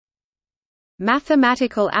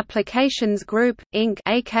Mathematical Applications Group, Inc.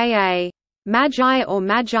 aka MAGI or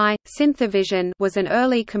MAGI, Synthavision was an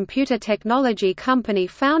early computer technology company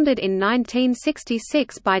founded in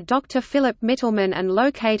 1966 by Dr. Philip Mittelman and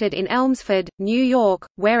located in Elmsford, New York,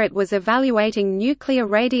 where it was evaluating nuclear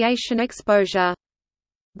radiation exposure.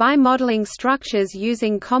 By modeling structures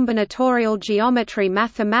using combinatorial geometry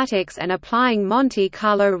mathematics and applying Monte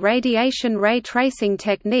Carlo radiation ray tracing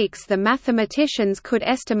techniques, the mathematicians could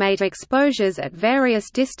estimate exposures at various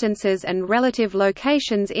distances and relative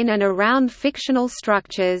locations in and around fictional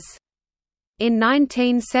structures. In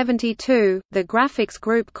 1972, the graphics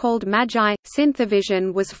group called MAGI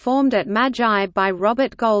Synthavision was formed at MAGI by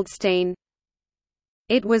Robert Goldstein.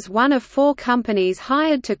 It was one of 4 companies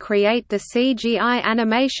hired to create the CGI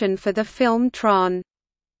animation for the film Tron.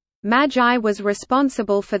 MAGI was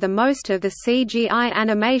responsible for the most of the CGI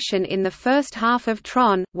animation in the first half of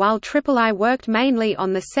Tron, while III worked mainly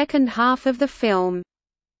on the second half of the film.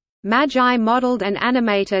 MAGI modeled and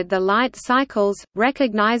animated the light cycles,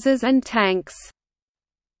 recognizers and tanks.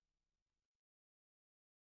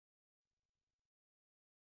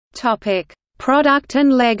 Product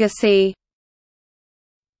and legacy.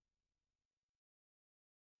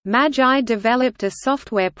 MAGI developed a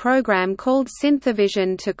software program called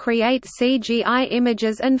Synthavision to create CGI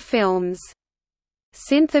images and films.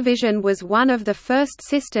 Synthavision was one of the first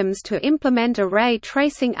systems to implement a ray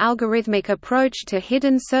tracing algorithmic approach to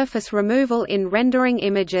hidden surface removal in rendering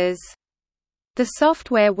images. The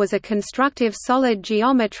software was a constructive solid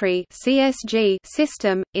geometry (CSG)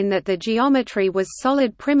 system, in that the geometry was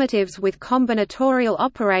solid primitives with combinatorial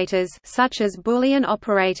operators such as Boolean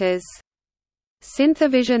operators.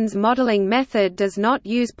 Synthavision's modeling method does not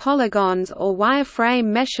use polygons or wireframe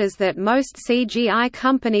meshes that most CGI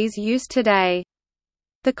companies use today.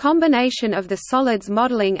 The combination of the solids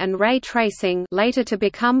modeling and ray tracing, later to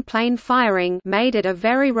become plane firing, made it a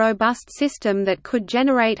very robust system that could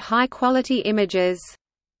generate high-quality images.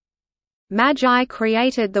 MAGI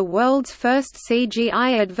created the world's first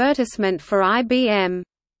CGI advertisement for IBM.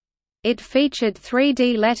 It featured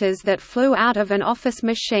 3D letters that flew out of an office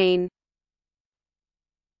machine.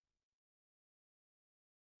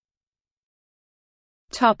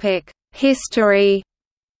 History.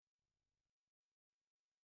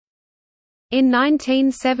 In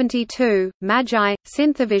 1972, MAGI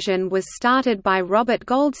Synthavision was started by Robert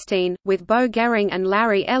Goldstein, with Bo Gehring and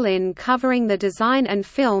Larry Ellin covering the design and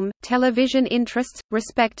film, television interests,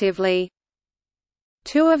 respectively.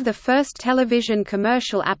 2 of the first television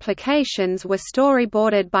commercial applications were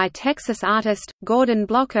storyboarded by Texas artist, Gordon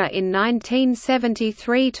Blocker in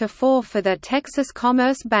 1973–4 for the Texas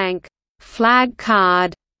Commerce Bank flag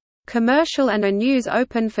card commercial and a news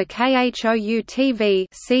open for KHOU-TV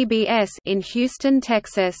 (CBS) in Houston,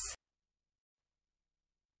 Texas.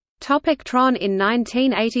 Tron. In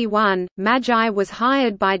 1981, MAGI was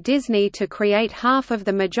hired by Disney to create half of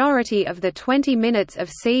the majority of the 20 minutes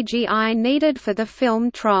of CGI needed for the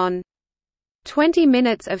film Tron. 20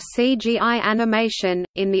 minutes of CGI animation,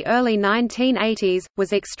 in the early 1980s,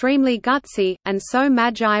 was extremely gutsy, and so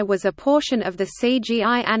MAGI was a portion of the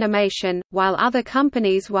CGI animation, while other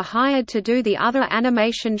companies were hired to do the other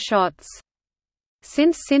animation shots.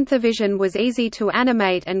 Since Synthavision was easy to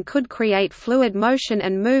animate and could create fluid motion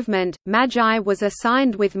and movement, MAGI was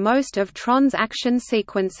assigned with most of Tron's action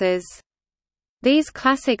sequences. These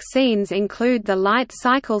classic scenes include the light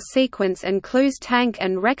cycle sequence and Clue's tank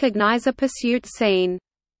and recognizer pursuit scene.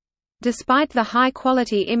 Despite the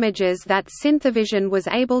high-quality images that Synthavision was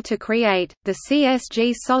able to create, the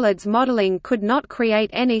CSG solids modeling could not create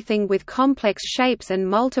anything with complex shapes and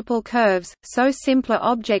multiple curves, so simpler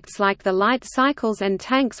objects like the light cycles and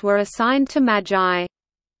tanks were assigned to MAGI.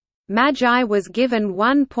 MAGI was given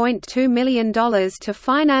 $1.2 million to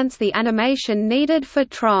finance the animation needed for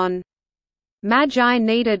Tron. MAGI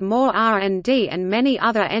needed more R&D, and many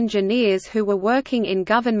other engineers who were working in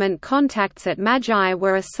government contacts at MAGI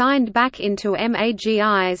were assigned back into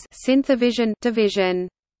MAGI's Synthavision division.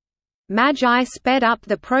 MAGI sped up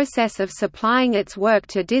the process of supplying its work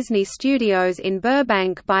to Disney Studios in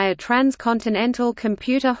Burbank by a transcontinental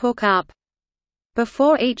computer hookup.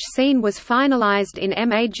 Before each scene was finalized in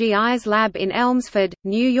MAGI's lab in Elmsford,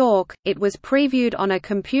 New York, it was previewed on a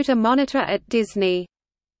computer monitor at Disney.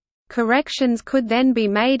 Corrections could then be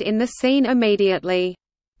made in the scene immediately.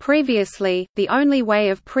 Previously, the only way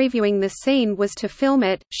of previewing the scene was to film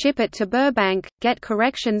it, ship it to Burbank, get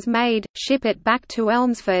corrections made, ship it back to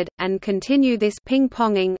Elmsford, and continue this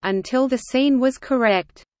ping-ponging until the scene was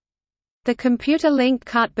correct. The computer link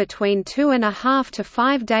cut between 2.5 to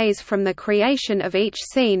 5 days from the creation of each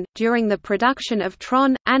scene. During the production of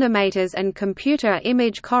Tron, animators and computer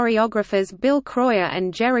image choreographers Bill Croyer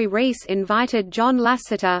and Jerry Reese invited John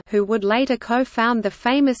Lasseter, who would later co-found the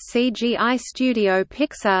famous CGI studio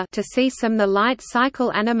Pixar, to see some the light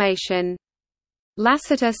cycle animation.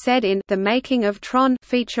 Lasseter said in The Making of Tron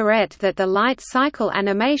featurette that the light cycle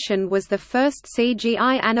animation was the first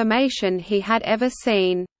CGI animation he had ever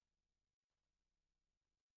seen.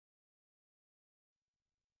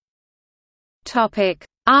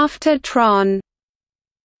 After Tron.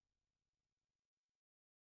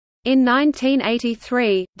 In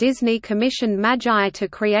 1983, Disney commissioned MAGI to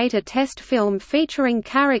create a test film featuring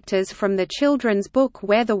characters from the children's book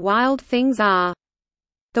Where the Wild Things Are.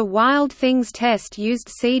 The Wild Things test used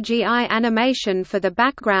CGI animation for the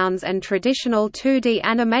backgrounds and traditional 2D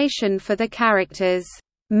animation for the characters,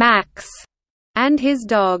 Max and his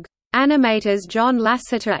dog. Animators John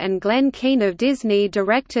Lasseter and Glenn Keane of Disney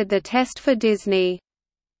directed the test for Disney.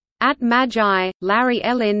 At MAGI, Larry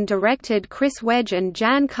Ellin directed Chris Wedge and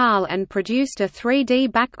Jan Carl and produced a 3D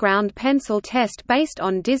background pencil test based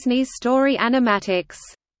on Disney's story animatics.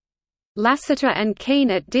 Lasseter and Keane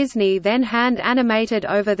at Disney then hand-animated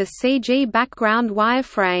over the CG background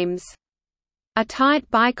wireframes. A tight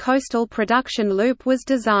bi-coastal production loop was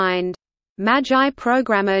designed. MAGI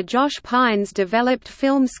programmer Josh Pines developed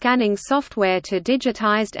film scanning software to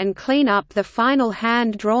digitize and clean up the final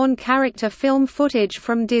hand-drawn character film footage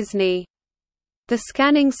from Disney. The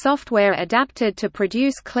scanning software adapted to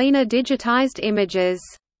produce cleaner digitized images.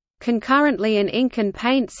 Concurrently, an ink and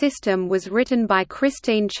paint system was written by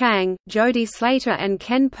Christine Chang, Jody Slater and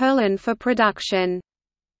Ken Perlin for production.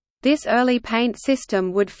 This early paint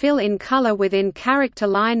system would fill in color within character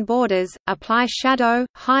line borders, apply shadow,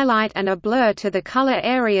 highlight and a blur to the color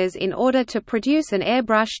areas in order to produce an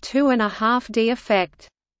airbrush 2.5D effect.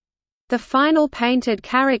 The final painted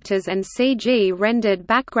characters and CG-rendered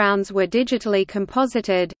backgrounds were digitally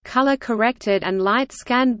composited, color-corrected and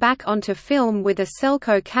light-scanned back onto film with a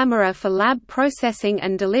Selco camera for lab processing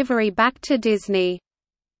and delivery back to Disney.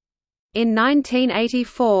 In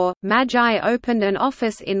 1984, MAGI opened an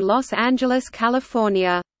office in Los Angeles,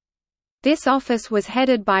 California. This office was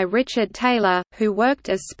headed by Richard Taylor, who worked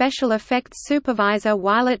as special effects supervisor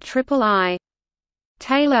while at III.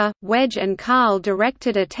 Taylor, Wedge and Carl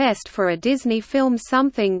directed a test for a Disney film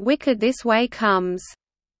Something Wicked This Way Comes.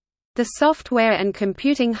 The software and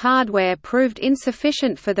computing hardware proved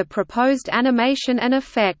insufficient for the proposed animation and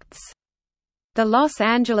effects. The Los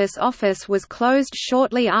Angeles office was closed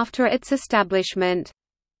shortly after its establishment.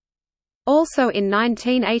 Also in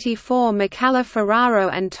 1984, Michala Ferraro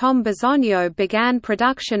and Tom Bisogno began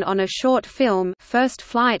production on a short film First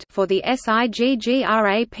Flight for the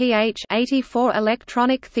SIGGRAPH 84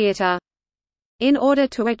 Electronic Theatre. In order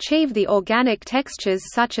to achieve the organic textures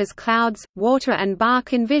such as clouds, water and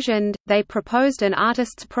bark envisioned, they proposed an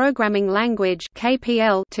artist's programming language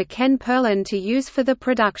 (KPL) to Ken Perlin to use for the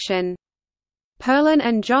production. Perlin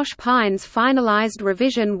and Josh Pines finalized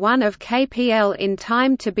revision 1 of KPL in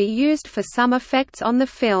time to be used for some effects on the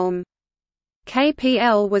film.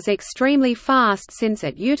 KPL was extremely fast since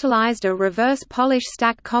it utilized a reverse polish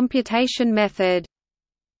stack computation method.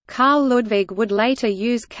 Carl Ludwig would later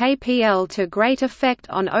use KPL to great effect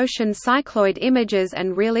on ocean cycloid images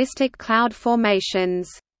and realistic cloud formations.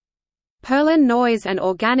 Perlin noise and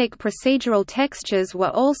organic procedural textures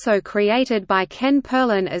were also created by Ken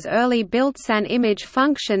Perlin as early built-in image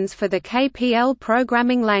functions for the KPL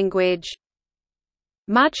programming language.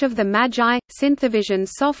 Much of the MAGI Synthavision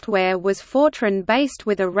software was Fortran-based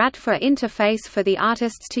with a RATFA interface for the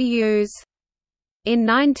artists to use. In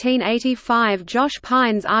 1985, Josh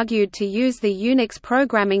Pines argued to use the Unix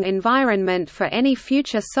programming environment for any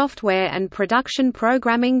future software and production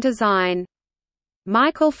programming design.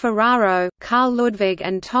 Michael Ferraro, Carl Ludwig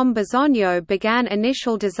and Tom Bisogno began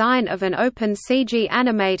initial design of an OpenCG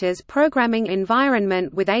animators programming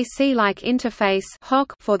environment with AC-like interface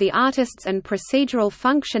for the artists and procedural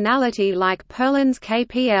functionality like Perlin's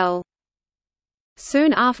KPL.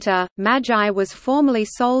 Soon after, MAGI was formally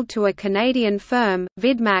sold to a Canadian firm,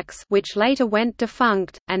 Vidmax, which later went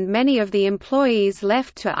defunct, and many of the employees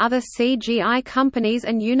left to other CGI companies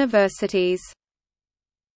and universities.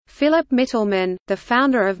 Philip Mittelman, the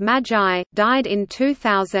founder of MAGI, died in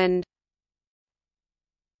 2000.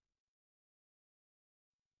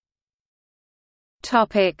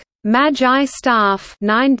 MAGI staff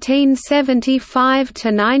 1975 to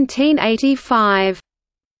 1985.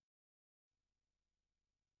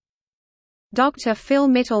 Dr. Phil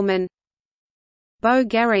Mittelman, Bo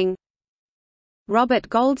Gehring, Robert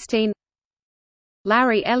Goldstein,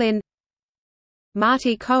 Larry Ellin,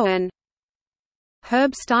 Marty Cohen,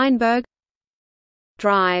 Herb Steinberg,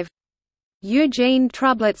 Drive, Eugene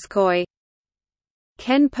Trubletskoy,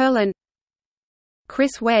 Ken Perlin,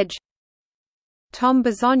 Chris Wedge, Tom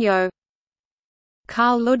Bisogno,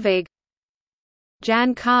 Carl Ludwig,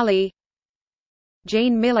 Jan Carley,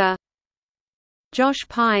 Gene Miller, Josh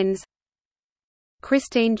Pines,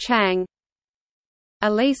 Christine Chang,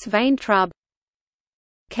 Elise Vaintrub,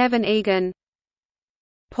 Kevin Egan,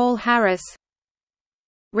 Paul Harris,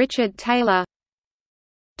 Richard Taylor,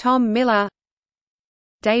 Tom Miller,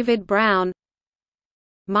 David Brown,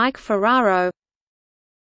 Mike Ferraro,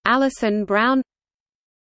 Alison Brown,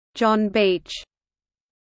 John Beach.